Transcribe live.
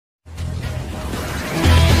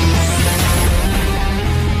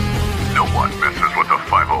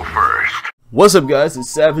What's up guys, it's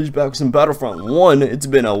Savage back with some Battlefront 1. It's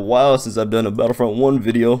been a while since I've done a Battlefront 1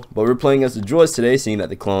 video, but we're playing as the droids today, seeing that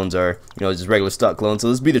the clones are, just regular stock clones. So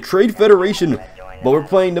let's be the Trade Federation, but we're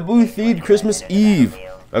playing Naboo themed Christmas Eve.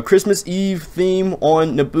 A Christmas Eve theme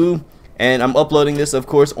on Naboo, and I'm uploading this of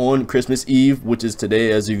course on Christmas Eve, which is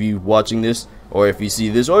today as of you watching this, or if you see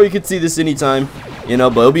this, or you can see this anytime, but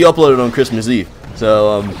it'll be uploaded on Christmas Eve.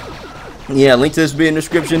 So yeah, link to this will be in the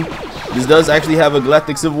description. This does actually have a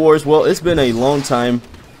Galactic Civil War as well. It's been a long time.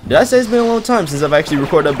 Did I say it's been a long time since I've actually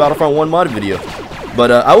recorded a Battlefront 1 mod video?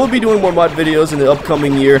 But I will be doing more mod videos in the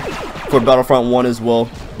upcoming year for Battlefront 1 as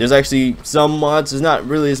well. There's actually some mods. There's not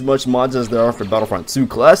really as much mods as there are for Battlefront 2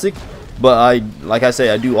 Classic. But like I say,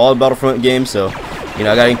 I do all Battlefront games, so I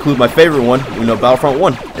gotta include my favorite one. Battlefront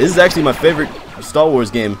 1. This is actually my favorite Star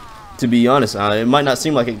Wars game, to be honest. It might not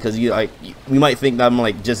seem like it because we might think that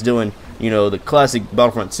I'm just doing the classic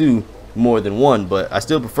Battlefront 2 more than 1, but I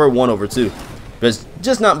still prefer 1 over 2. But it's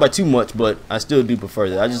just not by too much, but I still do prefer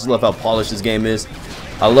that. I just love how polished this game is.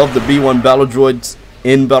 I love the B1 battle droids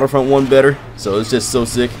in Battlefront 1 better, so it's just so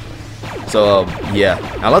sick. So yeah,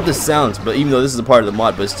 I love the sounds, but even though this is a part of the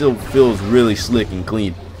mod, but it still feels really slick and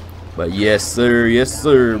clean. But yes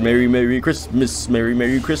sir, Merry Christmas,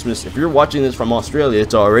 Merry Christmas. If you're watching this from Australia,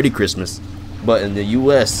 it's already Christmas, but in the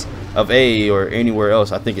US of A or anywhere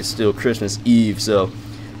else, I think it's still Christmas Eve. So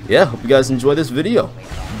yeah, hope you guys enjoy this video.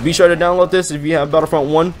 Be sure to download this if you have Battlefront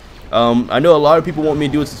 1. I know a lot of people want me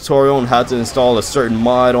to do a tutorial on how to install a certain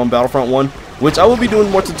mod on Battlefront 1, which I will be doing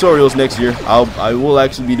more tutorials next year. I will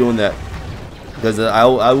actually be doing that, because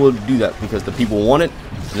I will do that because the people want it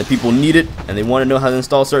and the people need it and they want to know how to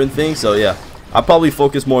install certain things. So yeah, I'll probably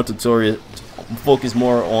focus more on tutorials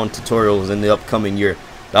in the upcoming year.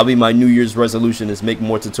 That'll be my New Year's resolution, is make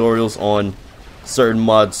more tutorials on certain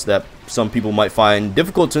mods that some people might find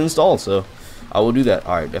difficult to install, so I will do that.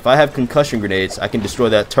 Alright, if I have concussion grenades, I can destroy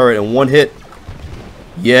that turret in one hit.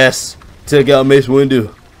 Yes! Took out Mace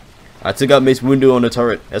Windu. I took out Mace Windu on the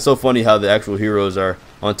turret. That's so funny how the actual heroes are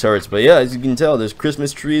on turrets. But yeah, as you can tell, there's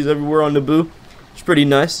Christmas trees everywhere on Naboo. It's pretty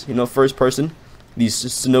nice, first person. These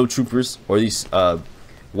snow troopers, or these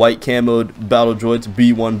white camoed battle droids,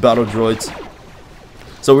 B1 battle droids.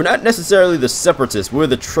 So we're not necessarily the Separatists, we're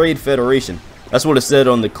the Trade Federation. That's what it said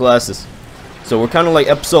on the classes. So we're kind of like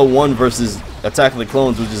Episode 1 versus Attack of the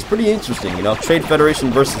Clones, which is pretty interesting, Trade Federation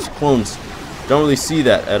versus clones. Don't really see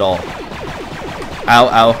that at all. Ow,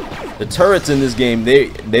 ow. The turrets in this game,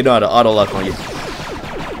 they know how to auto-lock on you.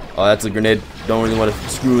 Oh, that's a grenade. Don't really want to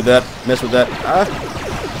screw with that, mess with that.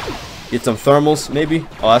 Get some thermals, maybe?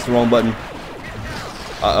 Oh, that's the wrong button.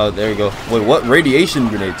 Uh-oh, there you go. Wait, what? Radiation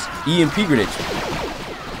grenades. EMP grenades.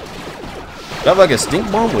 Do I have like a stink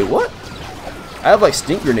bomb? Wait, what? I have like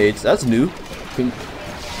stink grenades. That's new.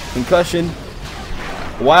 Concussion.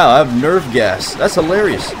 Wow, I have nerve gas. That's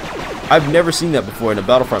hilarious. I've never seen that before in a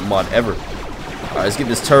Battlefront mod ever. Alright, let's get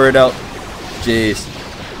this turret out. Jeez.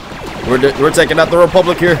 We're taking out the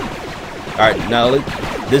Republic here. Alright, now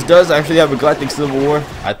this does actually have a Galactic Civil War.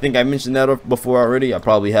 I think I mentioned that before already. I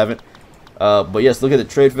probably haven't. But yes, look at the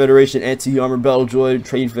Trade Federation Anti-Armor Battle Droid,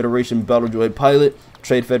 Trade Federation Battle Droid Pilot,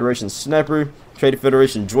 Trade Federation Sniper, Trade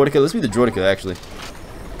Federation Droideka. Let's be the Droideka, actually.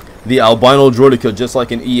 The albino Droideka, just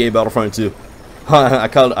like in EA Battlefront 2. I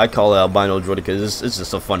call it albino Droideka. It's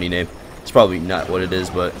just a funny name. It's probably not what it is,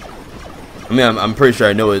 but I mean, I'm pretty sure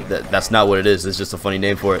I know it. That's not what it is. It's just a funny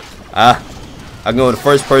name for it. I go with the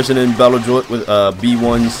first person in battle droid with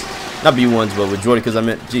B1s, not B1s, but with Droidekas. I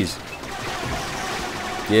meant, jeez.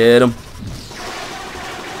 Get him.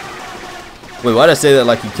 Wait, why did I say that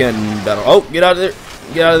like you can't in battle? Oh, get out of there!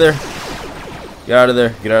 Get out of there! Get out of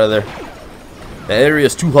there! Get out of there! The area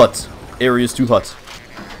is too hot. Area is too hot.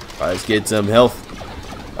 Alright, let's get some health.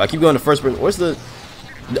 I keep going to first person. Where's the?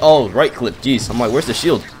 Oh, right click. Jeez, I'm like, where's the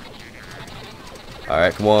shield?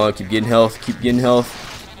 Alright, come on. Keep getting health. Keep getting health.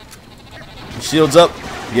 Shields up.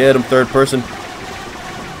 Get him, third person.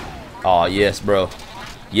 Oh yes, bro.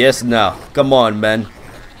 Yes, now. Come on, man.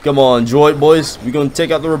 Come on, droid boys. We're gonna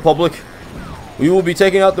take out the Republic. We will be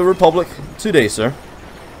taking out the Republic today, sir.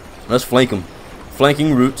 Let's flank them.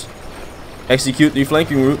 Flanking route. Execute the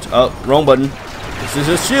flanking route. Oh, wrong button. This is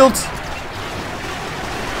his shields.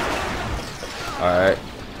 Alright.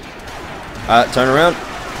 Alright, turn around.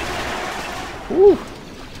 Woo.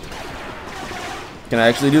 Can I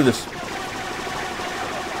actually do this?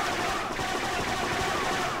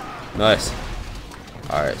 Nice.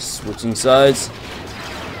 Alright, switching sides.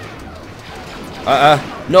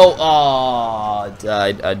 No. Oh,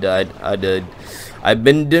 I died. I've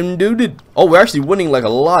been dim-dooted. Oh, we're actually winning like a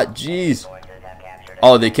lot. Jeez.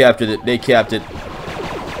 Oh, they captured it. They capped it.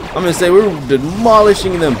 I'm gonna say we're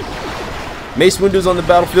demolishing them. Mace Windu's on the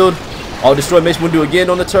battlefield. I'll destroy Mace Windu again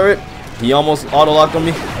on the turret. He almost auto-locked on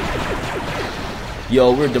me.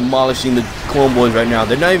 Yo, we're demolishing the clone boys right now.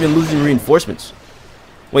 They're not even losing reinforcements.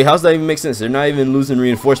 Wait, how's that even make sense? They're not even losing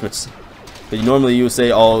reinforcements. But normally you would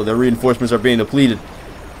say, oh, their reinforcements are being depleted.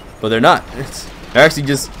 But they're not. They're actually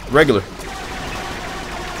just regular.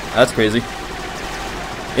 That's crazy.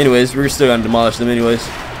 Anyways, we're still gonna demolish them anyways.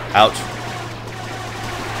 Ouch.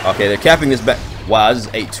 Okay, they're capping this back. Wow, I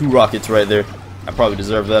just ate 2 rockets right there. I probably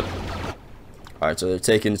deserve that. Alright, so they're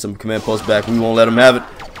taking some command posts back. We won't let them have it.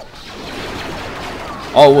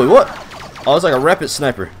 Oh, wait, what? Oh, it's like a rapid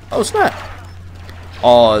sniper. Oh, snap.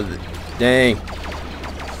 Oh, dang.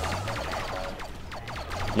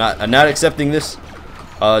 I'm not accepting this.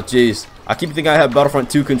 Jeez. I keep thinking I have Battlefront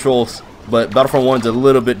 2 controls, but Battlefront 1's a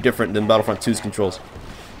little bit different than Battlefront 2's controls.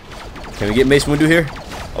 Can we get Mace Windu here?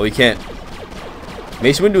 Oh, we can't.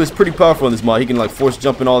 Mace Windu is pretty powerful in this mod. He can, like, force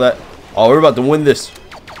jump and all that. Oh, we're about to win this.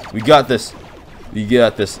 We got this. We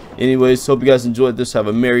got this. Anyways, hope you guys enjoyed this. Have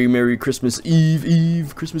a Merry Christmas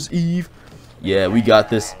Eve. Christmas Eve. Yeah, we got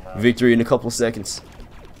this. Victory in a couple seconds.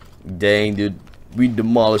 Dang, dude. We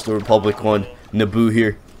demolished the Republic on Naboo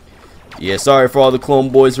here. Yeah, sorry for all the clone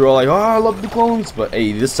boys who are all like, oh, I love the clones. But,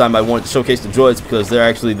 hey, this time I wanted to showcase the droids because they're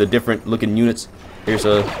actually the different looking units. Here's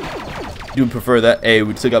a... do prefer that. Hey,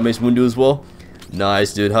 we took out Mace Windu as well.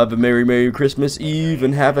 Nice, dude. Have a Merry Christmas Eve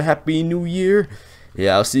and have a Happy New Year.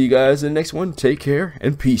 Yeah, I'll see you guys in the next one. Take care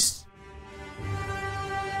and peace.